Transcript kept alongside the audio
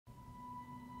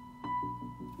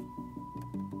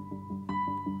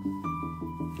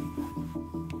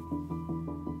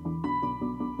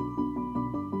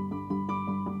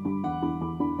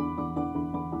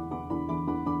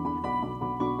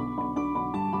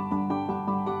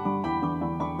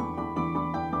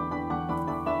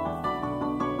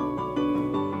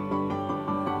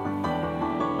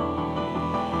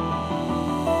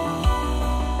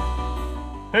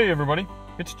Hey everybody,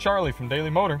 it's Charlie from Daily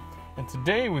Motor, and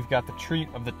today we've got the treat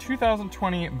of the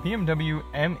 2020 BMW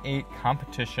M8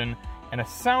 competition and a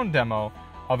sound demo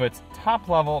of its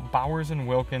top-level Bowers &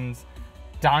 Wilkins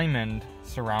Diamond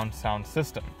surround sound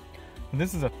system.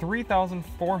 This is a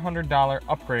 $3,400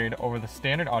 upgrade over the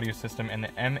standard audio system in the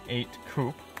M8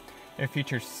 Coupe. It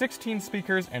features 16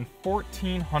 speakers and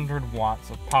 1,400 watts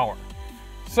of power.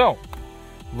 So,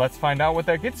 let's find out what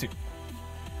that gets you.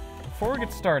 Before we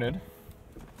get started,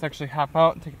 let's actually hop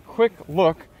out and take a quick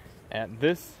look at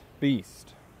this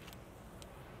beast.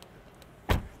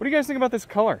 What do you guys think about this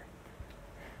color?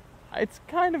 It's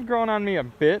kind of grown on me a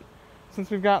bit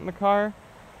since we've gotten the car,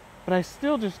 but I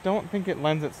still just don't think it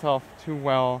lends itself too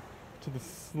well to the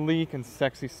sleek and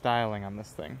sexy styling on this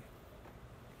thing.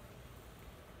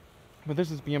 But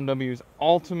this is BMW's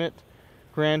ultimate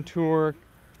Grand Tour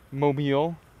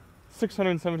mobile,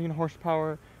 617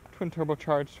 horsepower, twin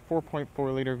turbocharged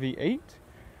 4.4 liter V8.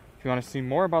 If you want to see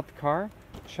more about the car,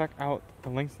 check out the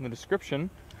links in the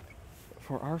description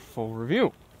for our full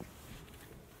review.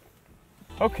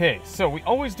 Okay, so we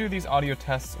always do these audio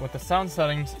tests with the sound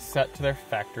settings set to their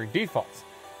factory defaults.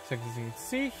 So as you can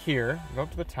see here, go up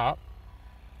to the top,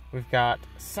 we've got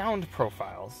sound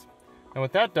profiles. And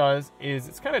what that does is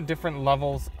it's kind of different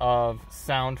levels of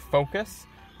sound focus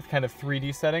with kind of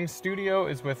 3D settings. Studio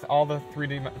is with all the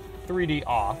 3D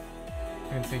off.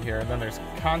 You can see here. And then there's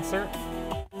concert,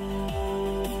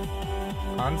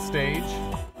 on stage,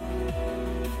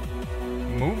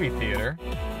 movie theater,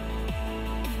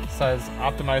 says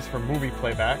optimized for movie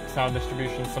playback, sound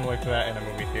distribution similar to that in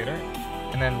a movie theater,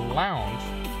 and then lounge,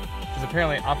 which is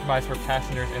apparently optimized for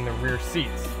passengers in the rear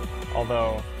seats,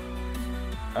 although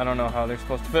I don't know how they're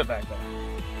supposed to fit back there.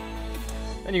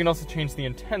 Then you can also change the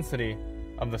intensity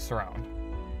of the surround.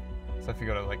 So if you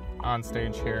go to like on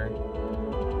stage here,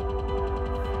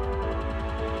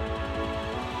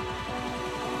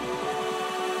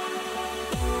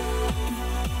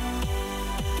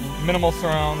 minimal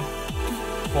surround,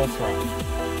 full surround.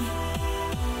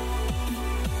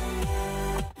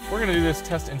 We're going to do this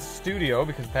test in studio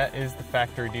because that is the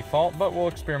factory default, but we'll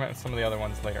experiment with some of the other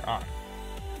ones later on.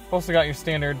 You've also got your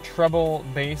standard treble,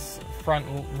 bass, front,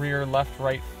 rear, left,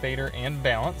 right, fader, and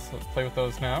balance. Let's play with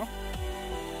those now.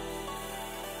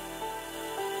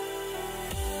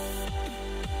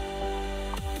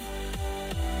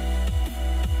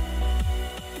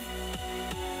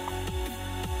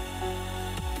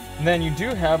 And then you do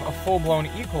have a full-blown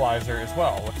equalizer as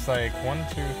well. Looks like 1,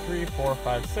 2, 3, 4,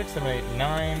 5, 6, 7, 8,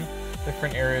 9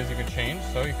 different areas you can change.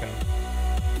 So you can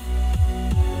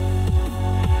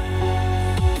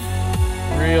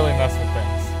really mess with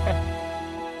things.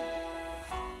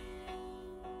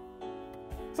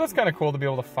 So it's kind of cool to be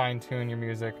able to fine-tune your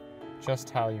music just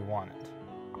how you want it.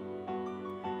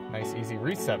 Nice easy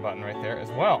reset button right there as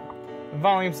well. The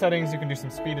volume settings, you can do some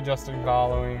speed adjusted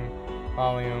volume,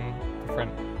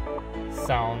 different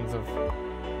sounds of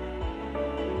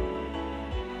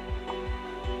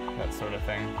that sort of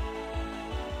thing.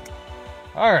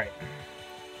 Alright,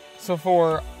 so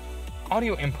for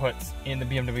audio inputs in the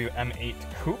BMW M8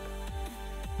 Coupe,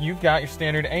 you've got your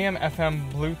standard AM,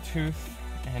 FM, Bluetooth,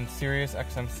 and Sirius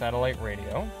XM satellite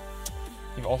radio.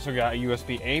 You've also got a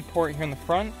USB-A port here in the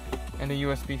front and a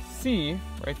USB-C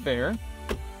right there.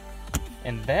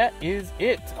 And that is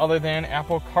it, other than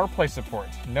Apple CarPlay support.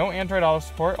 No Android Auto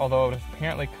support, although it's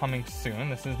apparently coming soon.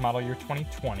 This is model year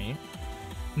 2020.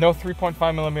 No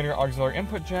 3.5mm auxiliary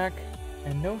input jack,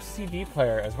 and no CD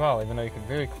player as well, even though you can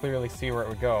very clearly see where it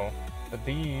would go. But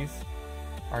these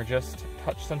are just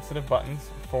touch-sensitive buttons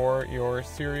for your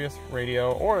Sirius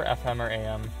radio or FM or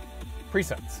AM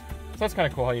presets. So that's kind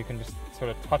of cool how you can just sort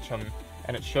of touch them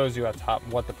and it shows you at top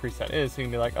what the preset is. So you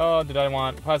can be like, oh, did I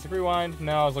want classic rewind?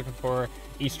 No, I was looking for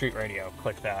E Street Radio.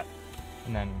 Click that,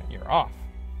 and then you're off.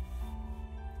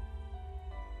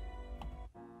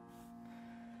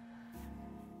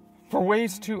 For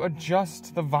ways to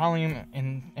adjust the volume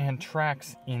and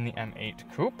tracks in the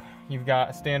M8 Coupe, you've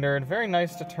got a standard, very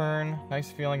nice to turn,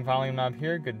 nice feeling volume knob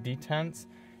here, good detents.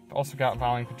 You've also got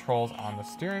volume controls on the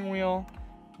steering wheel,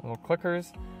 little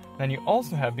clickers. Then you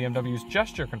also have BMW's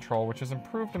gesture control, which has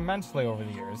improved immensely over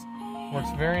the years. Works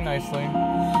very nicely.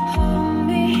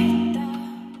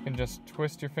 You can just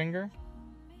twist your finger,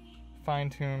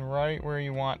 fine-tune right where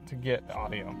you want to get the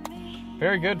audio.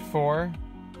 Very good for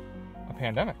a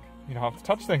pandemic. You don't have to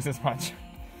touch things as much.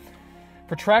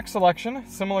 For track selection,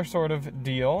 similar sort of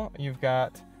deal. You've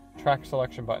got track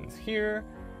selection buttons here,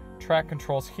 track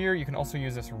controls here. You can also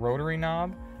use this rotary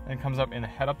knob, and it comes up in a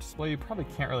head-up display. You probably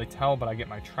can't really tell, but I get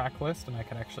my track list, and I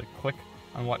can actually click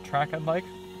on what track I'd like.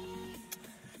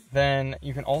 Then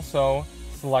you can also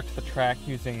select the track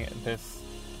using this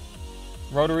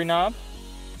rotary knob,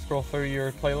 scroll through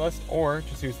your playlist, or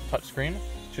just use the touchscreen,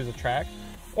 choose a track,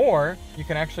 or you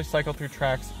can actually cycle through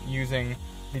tracks using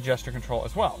the gesture control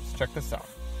as well. So check this out.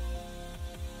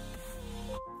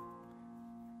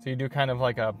 So you do kind of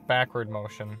like a backward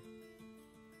motion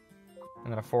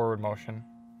and then a forward motion.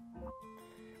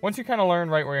 Once you kind of learn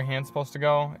right where your hand's supposed to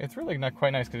go, it's really not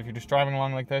quite nice, because if you're just driving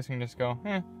along like this, you can just go,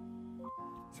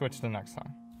 switch to the next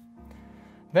song.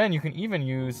 Then you can even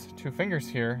use 2 fingers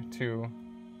here to,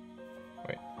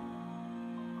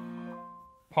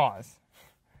 pause.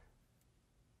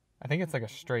 I think it's like a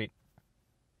straight,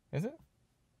 is it?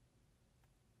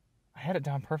 I had it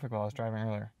down perfect while I was driving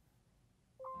earlier.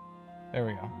 There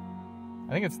we go.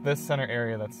 I think it's this center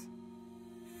area that's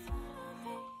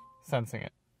sensing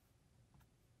it.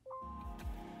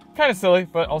 Kind of silly,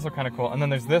 but also kind of cool. And then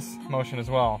there's this motion as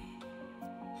well.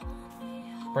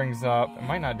 Brings up, it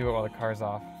might not do it while the car's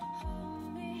off.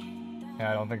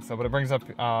 Yeah, I don't think so, but it brings up,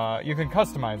 you can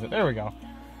customize it. There we go.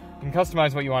 You can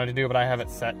customize what you wanted to do, but I have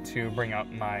it set to bring up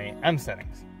my M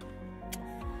settings.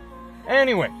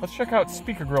 Anyway, let's check out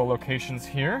speaker grill locations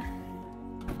here.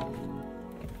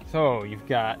 So you've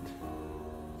got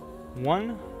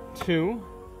 1, 2,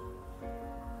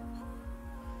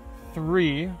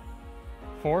 3,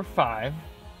 4, 5.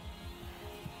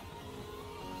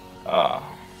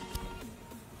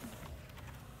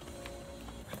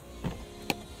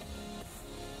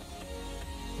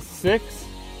 6,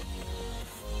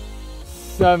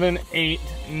 7, 8,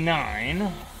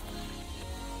 9.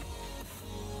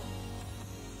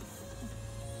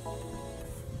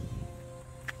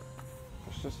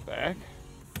 Push this back.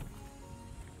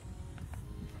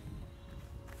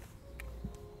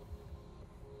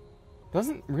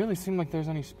 Doesn't really seem like there's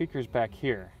any speakers back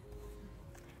here.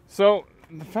 So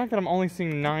the fact that I'm only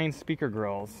seeing 9 speaker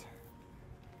grills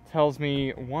tells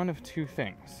me one of 2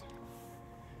 things.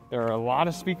 There are a lot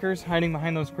of speakers hiding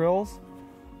behind those grills,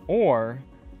 or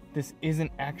this isn't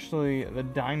actually the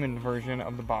diamond version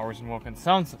of the Bowers & Wilkins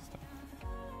sound system.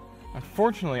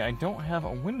 Unfortunately, I don't have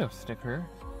a window sticker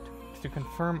to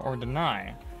confirm or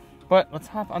deny, but let's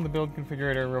hop on the build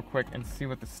configurator real quick and see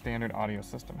what the standard audio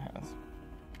system has.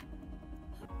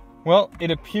 Well,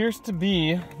 it appears to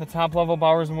be the top-level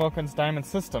Bowers & Wilkins Diamond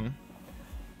system,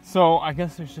 so I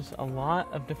guess there's just a lot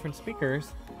of different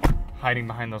speakers hiding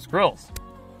behind those grills.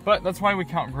 But that's why we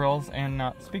count grills and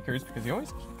not speakers, because you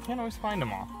can't always find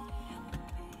them all.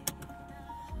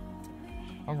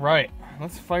 Alright,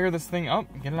 let's fire this thing up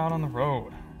and get it out on the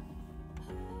road.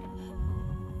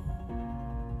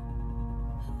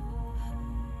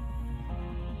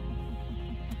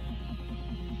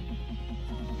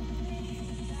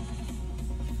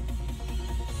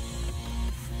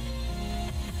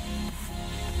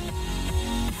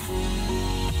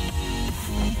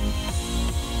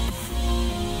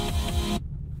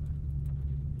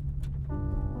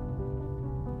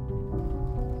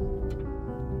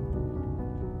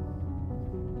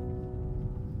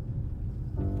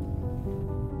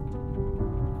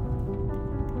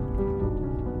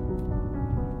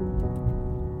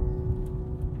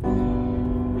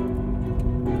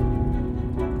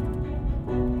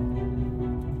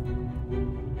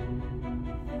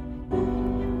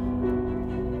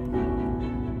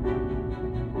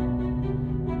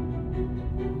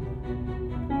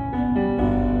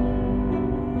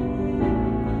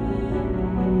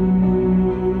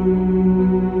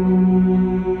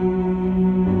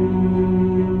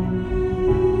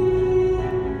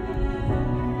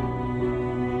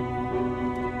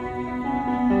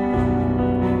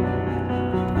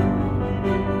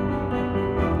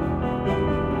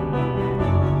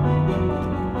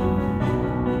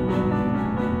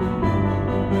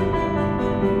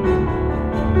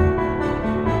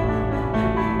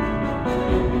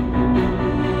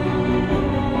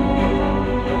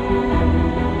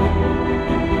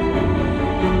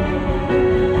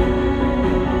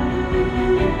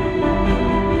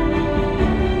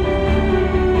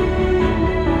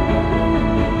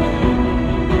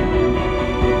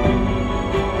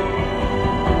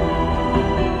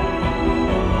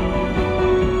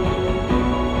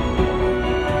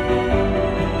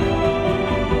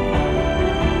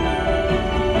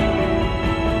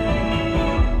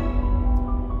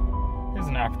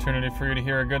 Opportunity for you to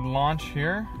hear a good launch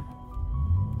here.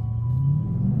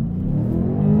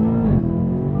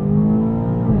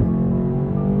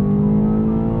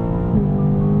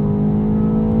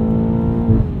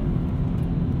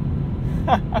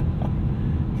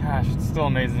 Gosh, it still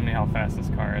amazes me how fast this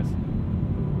car is.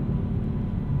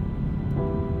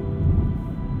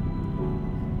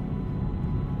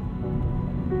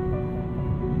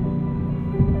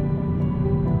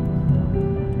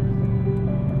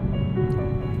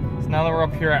 now that we're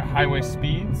up here at highway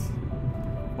speeds,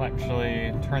 we'll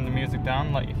actually turn the music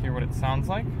down, let you hear what it sounds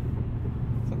like.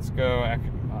 So let's go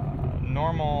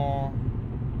normal,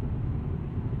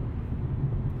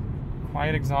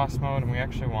 quiet exhaust mode, and we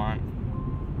actually want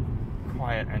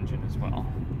quiet engine as well.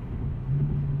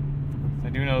 So I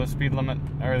do know the speed limit,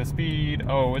 or the speed,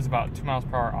 is about 2 miles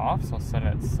per hour off, so I'll set it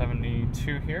at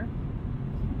 72 here.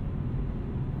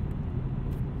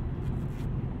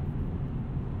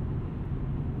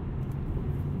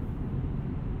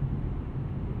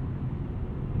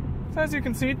 So as you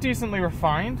can see, decently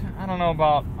refined. I don't know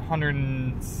about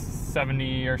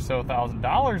 $170 or so thousand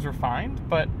refined,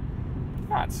 but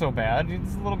not so bad.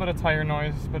 It's a little bit of tire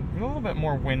noise, but a little bit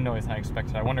more wind noise than I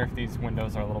expected. I wonder if these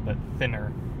windows are a little bit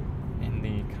thinner in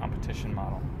the competition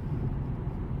model.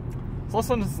 So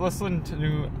let's listen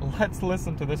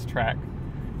to this track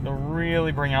to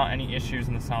really bring out any issues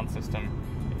in the sound system,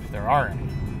 if there are any.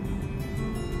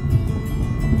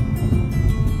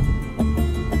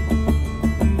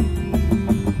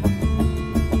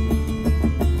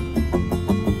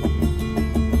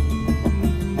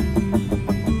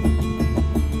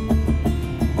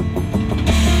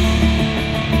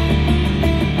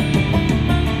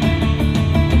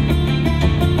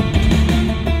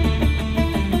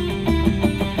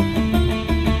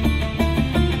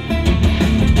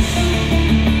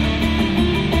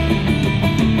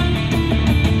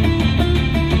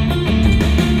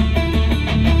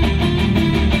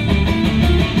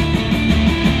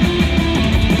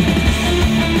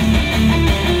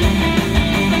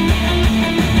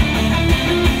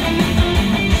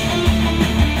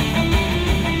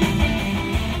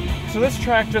 This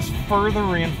track just further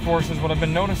reinforces what I've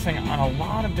been noticing on a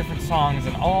lot of different songs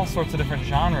and all sorts of different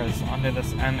genres under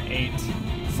this M8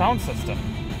 sound system.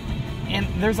 And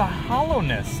there's a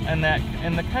hollowness in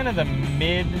the kind of the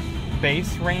mid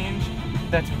bass range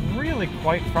that's really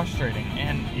quite frustrating,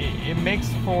 and it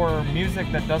makes for music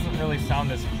that doesn't really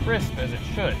sound as crisp as it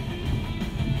should.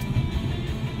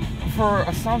 For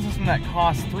a sound system that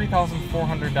costs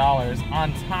 $3,400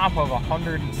 on top of a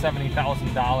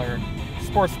 $170,000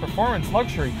 sports performance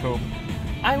luxury coupe,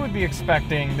 I would be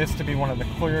expecting this to be one of the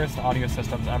clearest audio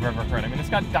systems I've ever heard. I mean, it's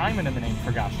got diamond in the name,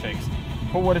 for gosh sakes,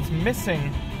 but what it's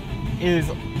missing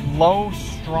is low,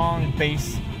 strong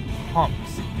bass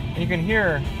humps. And you can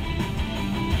hear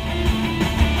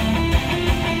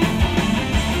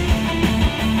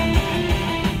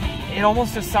it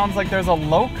almost just sounds like there's a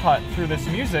low cut through this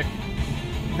music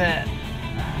that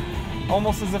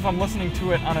almost as if I'm listening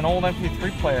to it on an old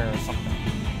MP3 player or something.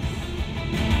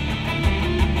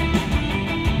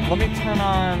 Let me turn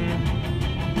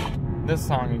on this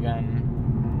song again.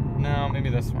 No, maybe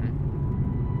this one.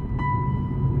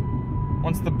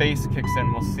 Once the bass kicks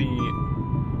in, we'll see.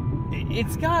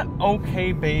 It's got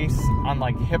okay bass on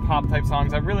like hip-hop type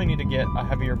songs. I really need to get a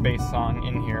heavier bass song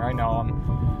in here. I know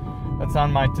that's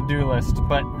on my to-do list,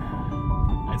 but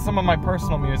some of my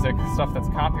personal music, stuff that's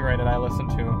copyrighted, I listen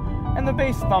to, and the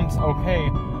bass thumps okay,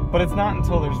 but it's not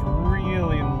until there's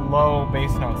really low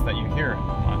bass notes that you hear it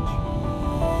much.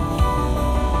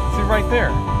 See right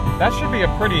there, that should be a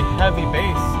pretty heavy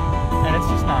bass, and it's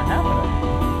just not happening.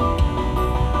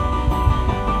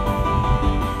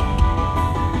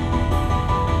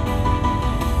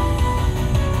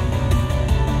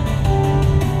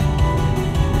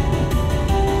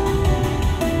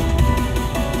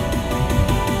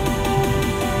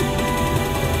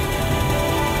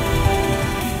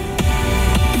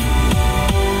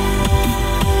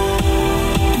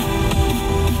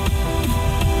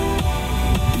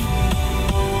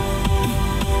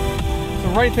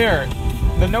 Right there,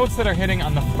 the notes that are hitting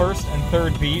on the first and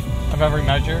third beat of every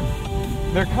measure,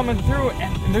 they're coming through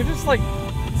and they're just like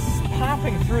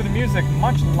popping through the music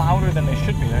much louder than they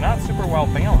should be. They're not super well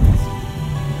balanced.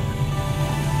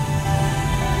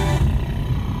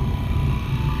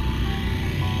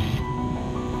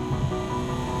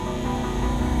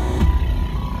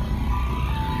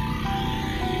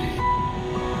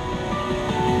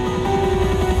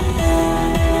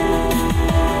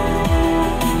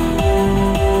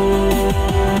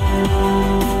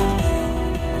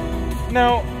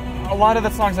 Now, a lot of the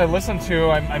songs I listen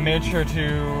to, I made sure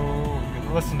to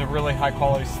listen to really high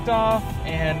quality stuff,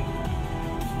 and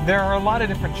there are a lot of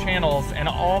different channels, and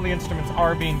all the instruments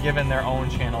are being given their own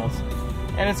channels,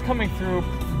 and it's coming through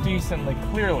decently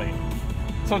clearly.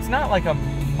 So it's not like a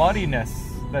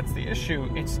muddiness that's the issue,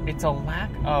 it's a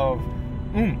lack of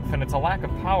oomph, and it's a lack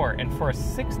of power, and for a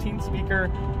 16 speaker,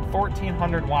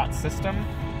 1400 watt system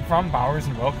from Bowers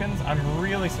 & Wilkins, I'm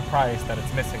really surprised that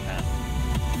it's missing that.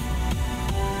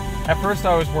 At first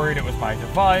I was worried it was my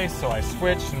device, so I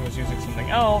switched and was using something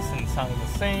else and it sounded the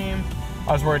same.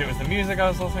 I was worried it was the music I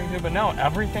was listening to, but no,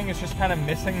 everything is just kind of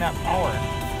missing that power.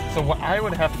 So what I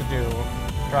would have to do,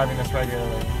 driving this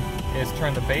regularly, is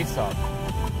turn the bass up.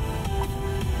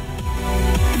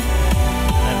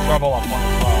 And treble up one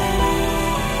as well.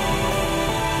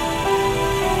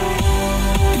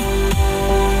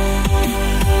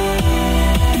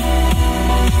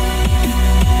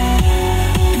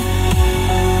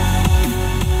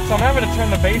 So I'm having to turn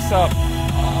the bass up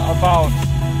about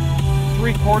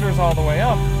 3/4 all the way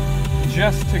up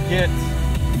just to get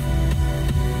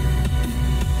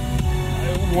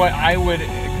what I would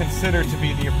consider to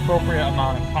be the appropriate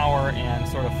amount of power and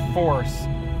sort of force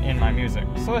in my music.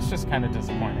 So that's just kind of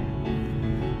disappointing.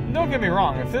 Don't get me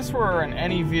wrong, if this were an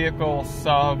any vehicle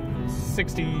sub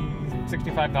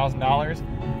 $65,000,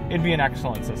 it'd be an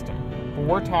excellent system. But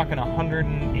we're talking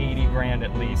 180 grand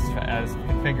at least as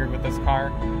configured with this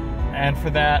car, and for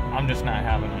that, I'm just not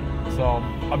having it. So,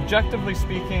 objectively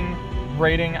speaking,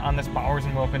 rating on this Bowers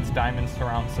 & Wilkins Diamond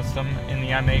Surround System in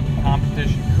the M8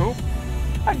 Competition Coupe,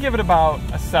 I'd give it about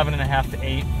a 7.5 to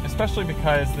 8, especially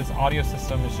because this audio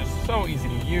system is just so easy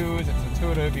to use, it's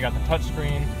intuitive, you got the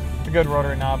touchscreen, the good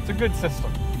rotary knob, it's a good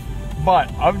system. But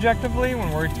objectively,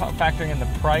 when we're factoring in the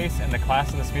price and the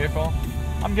class of this vehicle,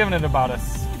 I'm giving it about a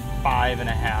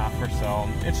 5.5 or so.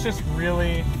 It's just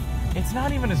really, it's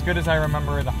not even as good as I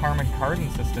remember the Harman Kardon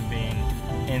system being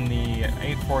in the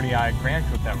 840i Grand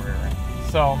Coupe that we were in.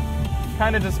 So,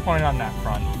 kind of disappointed on that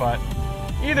front, but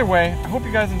either way, I hope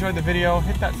you guys enjoyed the video.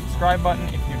 Hit that subscribe button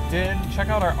if you did. Check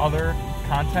out our other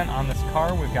content on this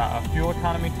car. We've got a fuel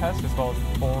economy test as well as a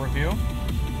full review.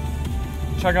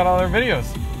 Check out all our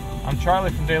videos. I'm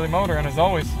Charlie from Daily Motor, and as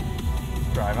always,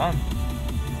 drive on.